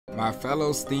My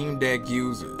fellow Steam Deck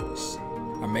users,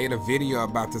 I made a video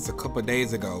about this a couple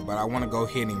days ago, but I want to go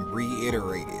ahead and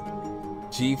reiterate it.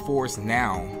 GeForce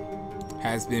Now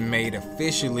has been made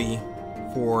officially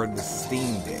for the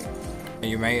Steam Deck.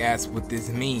 And you may ask what this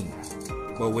means,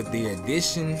 but with the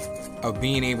addition of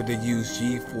being able to use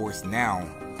GeForce Now,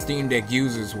 Steam Deck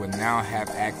users will now have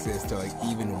access to an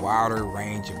even wider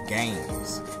range of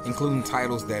games, including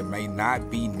titles that may not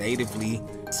be natively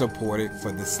supported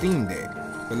for the Steam Deck.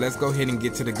 But let's go ahead and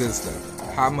get to the good stuff.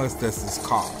 How much does this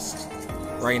cost?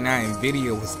 Right now,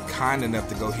 Nvidia was kind enough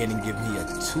to go ahead and give me a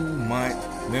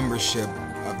 2-month membership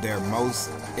of their most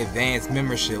advanced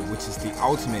membership, which is the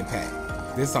Ultimate Pack.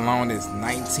 This alone is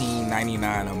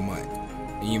 $19.99 a month.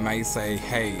 And you may say,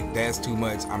 hey, that's too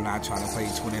much. I'm not trying to pay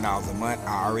 $20 a month.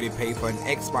 I already paid for an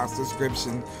Xbox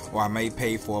subscription, or I may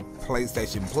pay for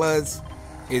PlayStation Plus.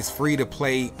 It's free to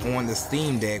play on the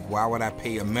Steam Deck. Why would I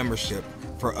pay a membership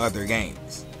for other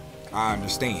games? I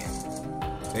understand.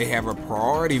 They have a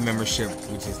priority membership,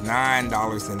 which is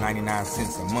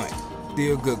 $9.99 a month.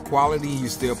 Still good quality. You're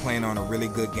still playing on a really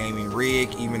good gaming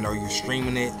rig, even though you're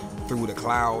streaming it through the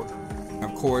cloud.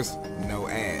 Of course, no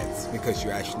ads, because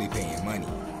you're actually paying money.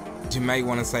 You may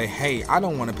want to say, hey, I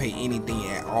don't want to pay anything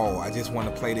at all. I just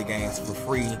want to play the games for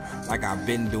free like I've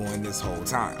been doing this whole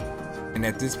time. And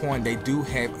at this point, they do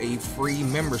have a free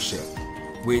membership,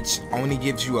 which only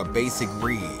gives you a basic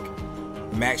rig.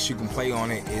 Max you can play on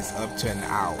it is up to an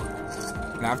hour.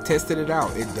 And I've tested it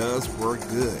out. It does work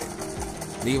good.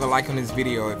 Leave a like on this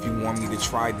video if you want me to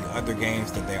try the other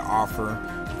games that they offer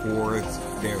for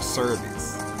their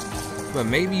service. But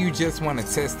maybe you just want to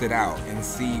test it out and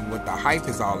see what the hype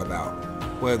is all about.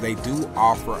 Well, they do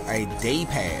offer a day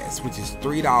pass, which is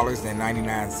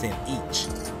 $3.99 each.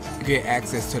 You get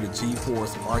access to the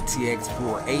GeForce RTX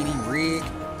 480 rig,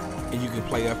 and you can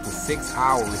play up to 6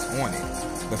 hours on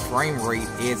it. The frame rate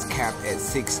is capped at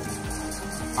 60.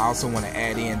 I also want to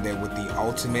add in that with the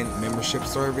Ultimate membership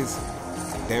service,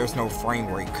 there's no frame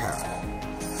rate cap.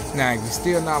 Now, if you're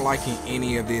still not liking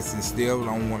any of this and still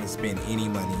don't want to spend any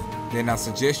money, then I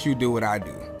suggest you do what I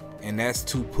do, and that's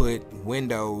to put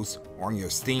Windows on your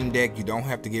Steam Deck. You don't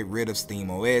have to get rid of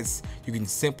SteamOS. You can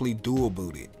simply dual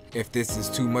boot it. If this is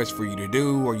too much for you to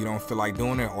do, or you don't feel like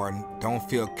doing it, or don't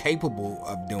feel capable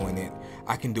of doing it,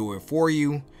 I can do it for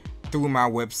you through my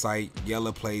website,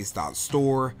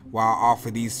 yellowplace.store, while I offer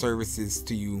these services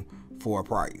to you for a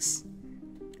price.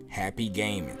 Happy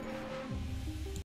gaming.